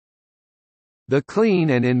The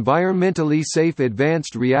Clean and Environmentally Safe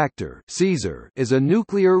Advanced Reactor is a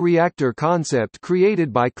nuclear reactor concept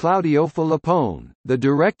created by Claudio Filippone, the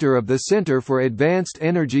director of the Center for Advanced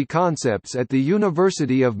Energy Concepts at the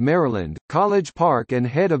University of Maryland, College Park and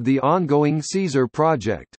head of the ongoing CESAR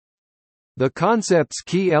project. The concept's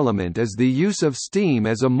key element is the use of steam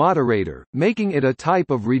as a moderator, making it a type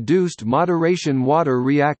of reduced moderation water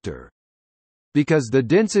reactor. Because the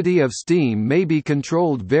density of steam may be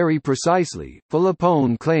controlled very precisely,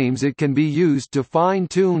 Filippone claims it can be used to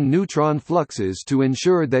fine-tune neutron fluxes to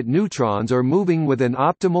ensure that neutrons are moving with an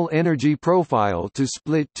optimal energy profile to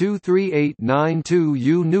split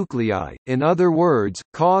 23892U nuclei, in other words,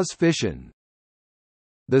 cause fission.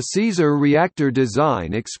 The CESAR reactor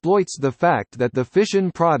design exploits the fact that the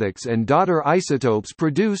fission products and daughter isotopes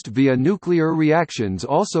produced via nuclear reactions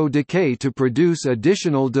also decay to produce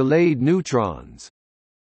additional delayed neutrons.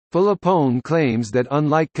 Filippone claims that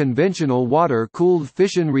unlike conventional water-cooled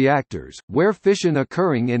fission reactors, where fission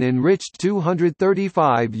occurring in enriched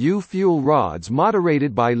 235U fuel rods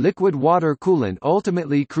moderated by liquid water coolant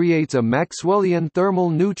ultimately creates a Maxwellian thermal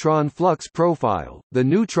neutron flux profile, the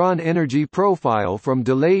neutron energy profile from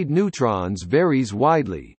delayed neutrons varies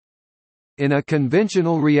widely. In a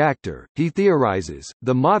conventional reactor, he theorizes,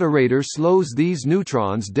 the moderator slows these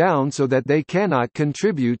neutrons down so that they cannot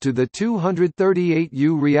contribute to the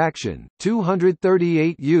 238U reaction.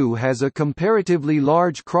 238U has a comparatively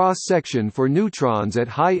large cross-section for neutrons at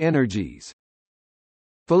high energies.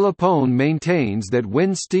 Filippone maintains that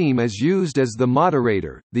when steam is used as the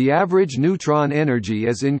moderator, the average neutron energy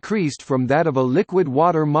is increased from that of a liquid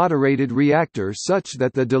water-moderated reactor such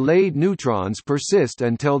that the delayed neutrons persist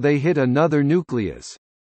until they hit another nucleus.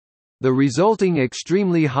 The resulting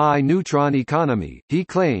extremely high neutron economy, he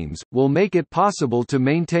claims, will make it possible to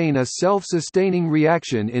maintain a self-sustaining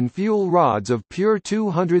reaction in fuel rods of pure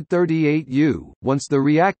 238U, once the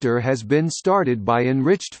reactor has been started by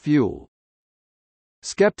enriched fuel.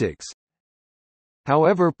 Skeptics,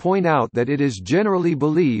 however, point out that it is generally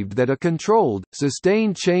believed that a controlled,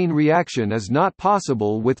 sustained chain reaction is not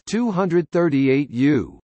possible with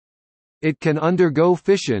 238U. It can undergo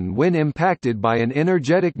fission when impacted by an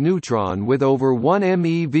energetic neutron with over 1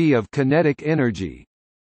 MeV of kinetic energy.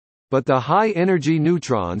 But the high-energy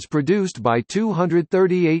neutrons produced by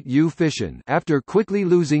 238U fission after quickly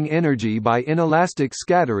losing energy by inelastic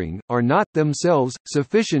scattering, are not, themselves,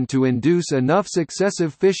 sufficient to induce enough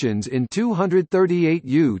successive fissions in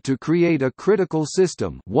 238U to create a critical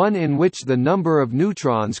system, one in which the number of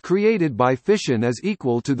neutrons created by fission is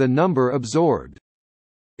equal to the number absorbed.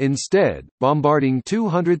 Instead, bombarding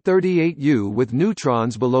 238U with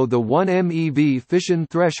neutrons below the 1 MeV fission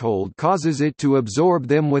threshold causes it to absorb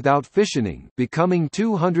them without fissioning, becoming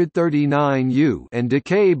 239U, and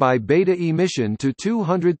decay by beta emission to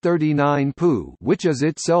 239Pu, which is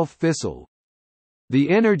itself fissile. The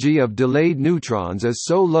energy of delayed neutrons is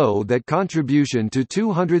so low that contribution to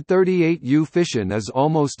 238U fission is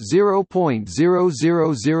almost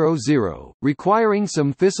 0.0000, requiring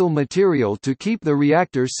some fissile material to keep the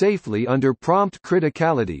reactor safely under prompt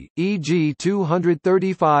criticality, e.g.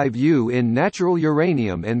 235U in natural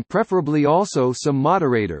uranium and preferably also some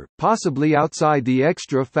moderator, possibly outside the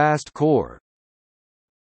extra-fast core.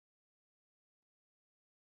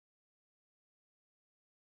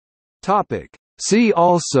 See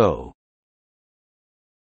also: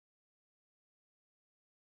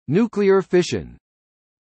 nuclear fission,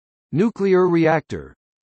 nuclear reactor,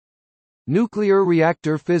 nuclear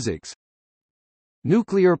reactor physics,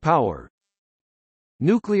 nuclear power,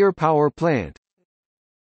 nuclear power plant,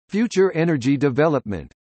 future energy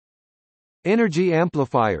development, energy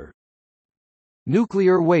amplifier,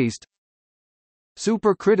 nuclear waste,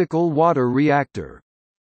 supercritical water reactor.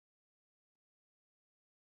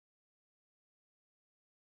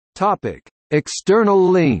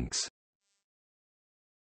 External links: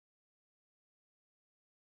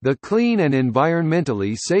 The Clean and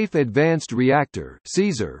Environmentally Safe Advanced Reactor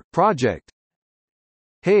 (CESAR) project.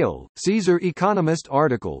 Hale, CESAR Economist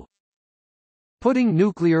article. Putting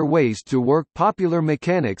Nuclear Waste to Work Popular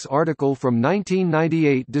Mechanics article from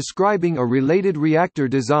 1998 describing a related reactor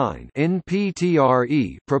design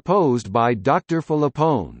 (NPTRE) proposed by Dr.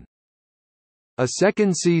 Filippone. A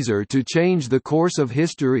Second CESAR to Change the Course of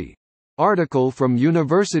History article from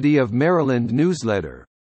University of Maryland newsletter.